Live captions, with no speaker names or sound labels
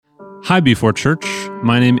Hi, B4 Church.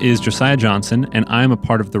 My name is Josiah Johnson, and I am a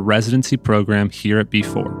part of the residency program here at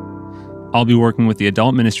B4. I'll be working with the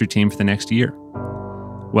adult ministry team for the next year.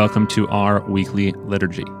 Welcome to our weekly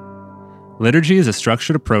liturgy. Liturgy is a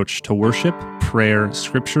structured approach to worship, prayer,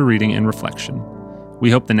 scripture reading, and reflection.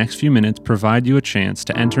 We hope the next few minutes provide you a chance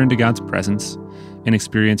to enter into God's presence and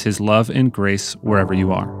experience His love and grace wherever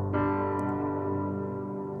you are.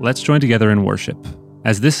 Let's join together in worship.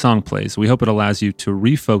 As this song plays, we hope it allows you to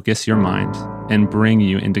refocus your mind and bring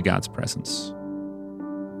you into God's presence.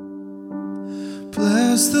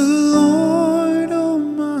 Bless the Lord, oh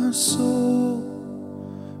my soul,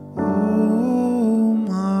 oh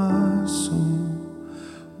my soul,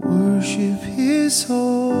 worship His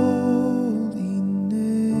holy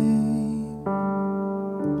name,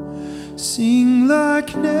 sing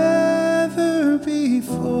like never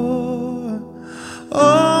before,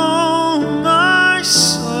 oh my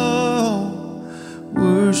soul,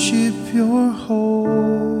 worship your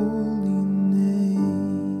holy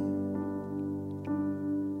name.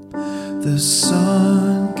 The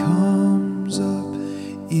sun comes up,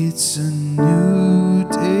 it's a new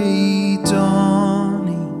day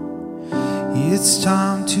dawning. It's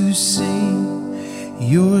time to sing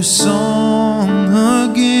your song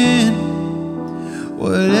again.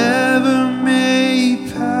 Whatever may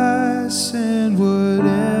pass and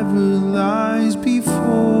whatever lies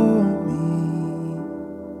before me,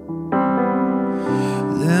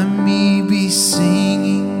 let me be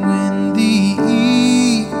singing when the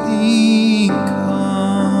evening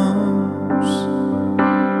comes.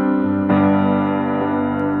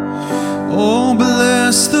 Oh,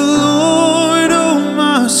 bless the Lord, oh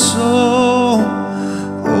my soul,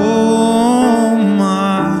 oh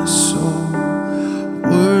my soul,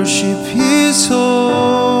 worship His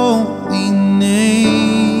holy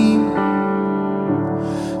name,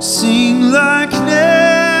 sing like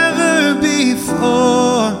never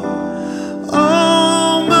before,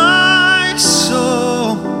 oh my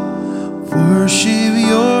soul, worship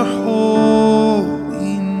your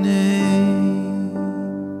holy name.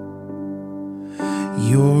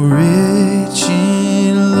 You're rich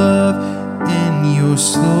in love and you're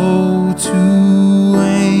slow to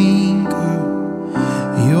anger.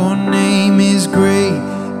 Your name is great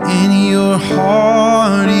and your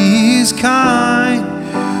heart is kind.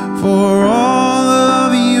 For all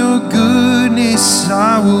of your goodness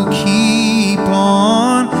I will keep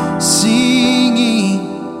on singing.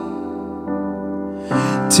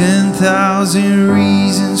 10,000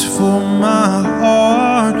 reasons for my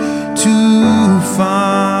heart to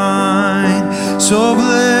find. So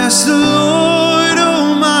bless the Lord,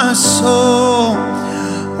 oh my soul,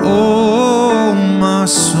 oh my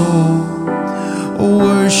soul,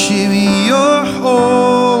 worship your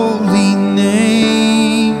holy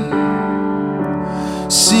name,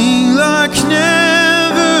 sing like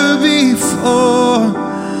never before,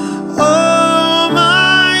 oh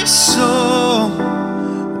my soul,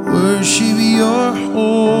 worship your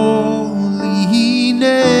holy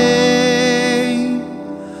name.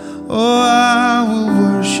 Oh, I will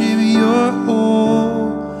worship your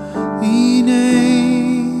holy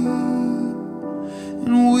name,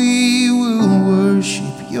 and we will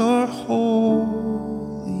worship your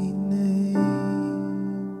holy name.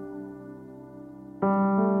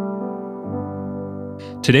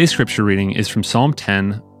 Today's scripture reading is from Psalm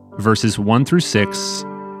 10, verses 1 through 6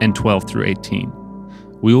 and 12 through 18.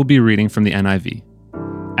 We will be reading from the NIV.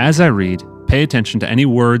 As I read, pay attention to any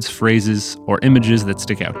words, phrases, or images that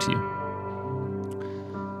stick out to you.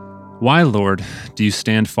 Why, Lord, do you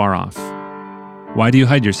stand far off? Why do you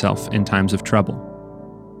hide yourself in times of trouble?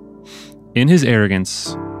 In his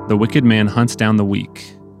arrogance, the wicked man hunts down the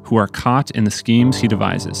weak, who are caught in the schemes he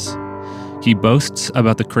devises. He boasts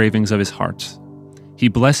about the cravings of his heart. He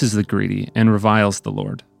blesses the greedy and reviles the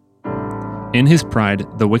Lord. In his pride,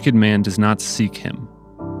 the wicked man does not seek him.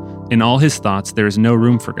 In all his thoughts, there is no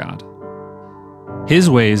room for God. His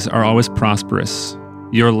ways are always prosperous.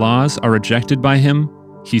 Your laws are rejected by him.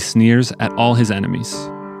 He sneers at all his enemies.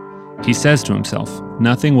 He says to himself,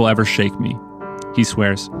 nothing will ever shake me. He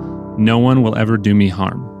swears, no one will ever do me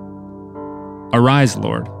harm. Arise,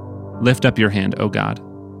 Lord. Lift up your hand, O God.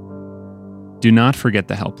 Do not forget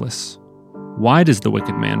the helpless. Why does the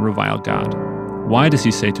wicked man revile God? Why does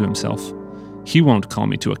he say to himself, He won't call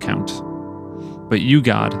me to account? But you,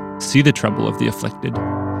 God, see the trouble of the afflicted.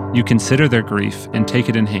 You consider their grief and take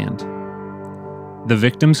it in hand. The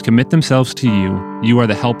victims commit themselves to you. You are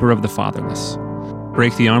the helper of the fatherless.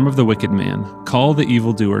 Break the arm of the wicked man. Call the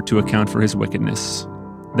evildoer to account for his wickedness,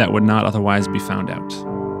 that would not otherwise be found out.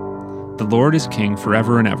 The Lord is king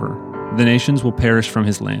forever and ever. The nations will perish from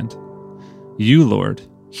his land. You, Lord,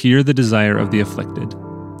 hear the desire of the afflicted.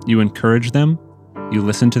 You encourage them, you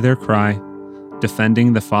listen to their cry,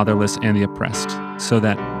 defending the fatherless and the oppressed, so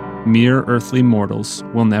that mere earthly mortals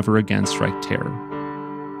will never again strike terror.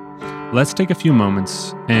 Let's take a few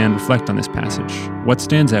moments and reflect on this passage. What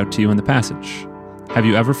stands out to you in the passage? Have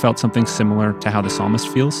you ever felt something similar to how the psalmist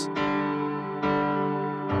feels?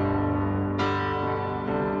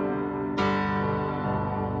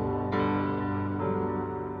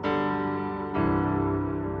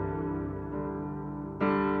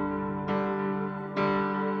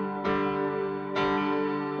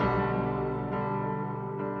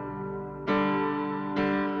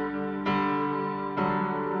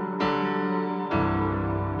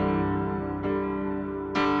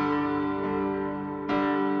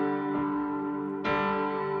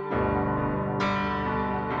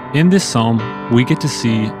 In this psalm, we get to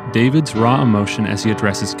see David's raw emotion as he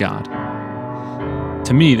addresses God.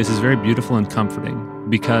 To me, this is very beautiful and comforting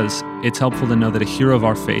because it's helpful to know that a hero of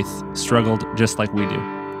our faith struggled just like we do.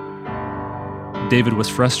 David was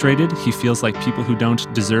frustrated. He feels like people who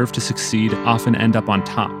don't deserve to succeed often end up on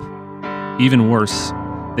top. Even worse,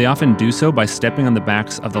 they often do so by stepping on the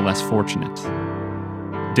backs of the less fortunate.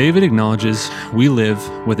 David acknowledges we live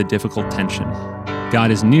with a difficult tension.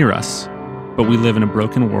 God is near us, but we live in a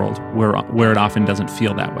broken world where it often doesn't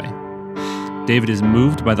feel that way. David is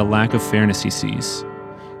moved by the lack of fairness he sees.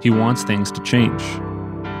 He wants things to change.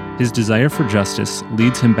 His desire for justice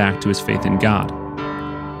leads him back to his faith in God.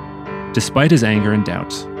 Despite his anger and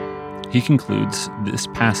doubt, he concludes this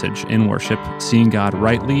passage in worship, seeing God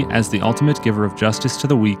rightly as the ultimate giver of justice to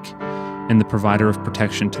the weak and the provider of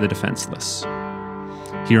protection to the defenseless.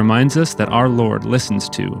 He reminds us that our Lord listens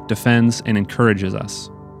to, defends, and encourages us.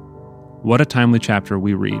 What a timely chapter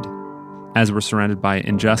we read, as we're surrounded by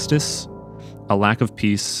injustice, a lack of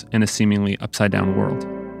peace, and a seemingly upside-down world.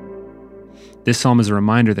 This psalm is a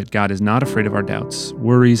reminder that God is not afraid of our doubts,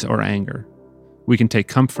 worries, or anger. We can take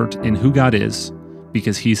comfort in who God is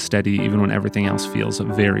because He's steady even when everything else feels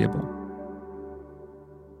variable.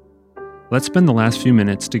 Let's spend the last few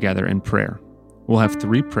minutes together in prayer. We'll have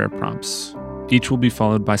 3 prayer prompts. Each will be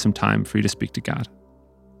followed by some time for you to speak to God.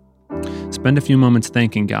 Spend a few moments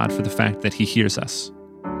thanking God for the fact that He hears us.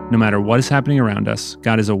 No matter what is happening around us,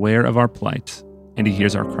 God is aware of our plight, and He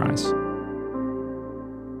hears our cries.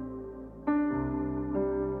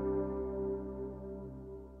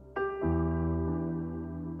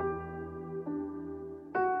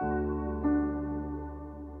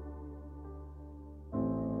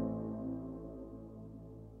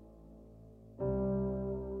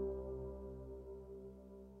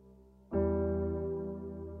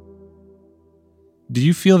 Do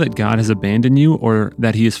you feel that God has abandoned you or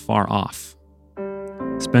that He is far off?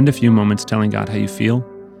 Spend a few moments telling God how you feel.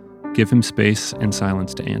 Give Him space and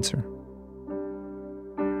silence to answer.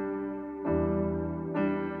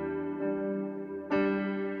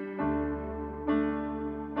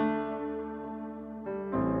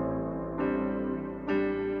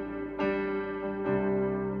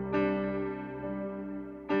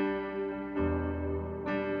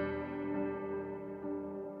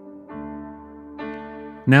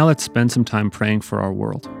 Now let's spend some time praying for our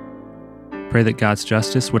world. Pray that God's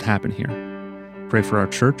justice would happen here. Pray for our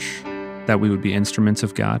church, that we would be instruments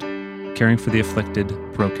of God, caring for the afflicted,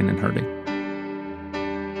 broken, and hurting.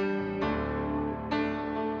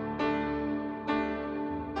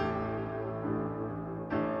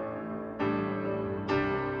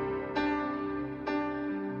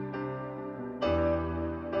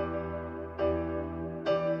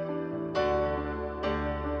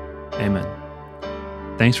 Amen.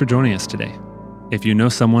 Thanks for joining us today. If you know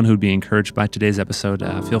someone who'd be encouraged by today's episode,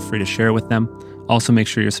 feel free to share it with them. Also, make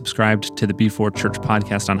sure you're subscribed to the B4 Church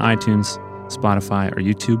podcast on iTunes, Spotify, or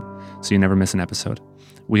YouTube so you never miss an episode.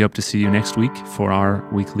 We hope to see you next week for our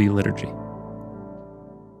weekly liturgy.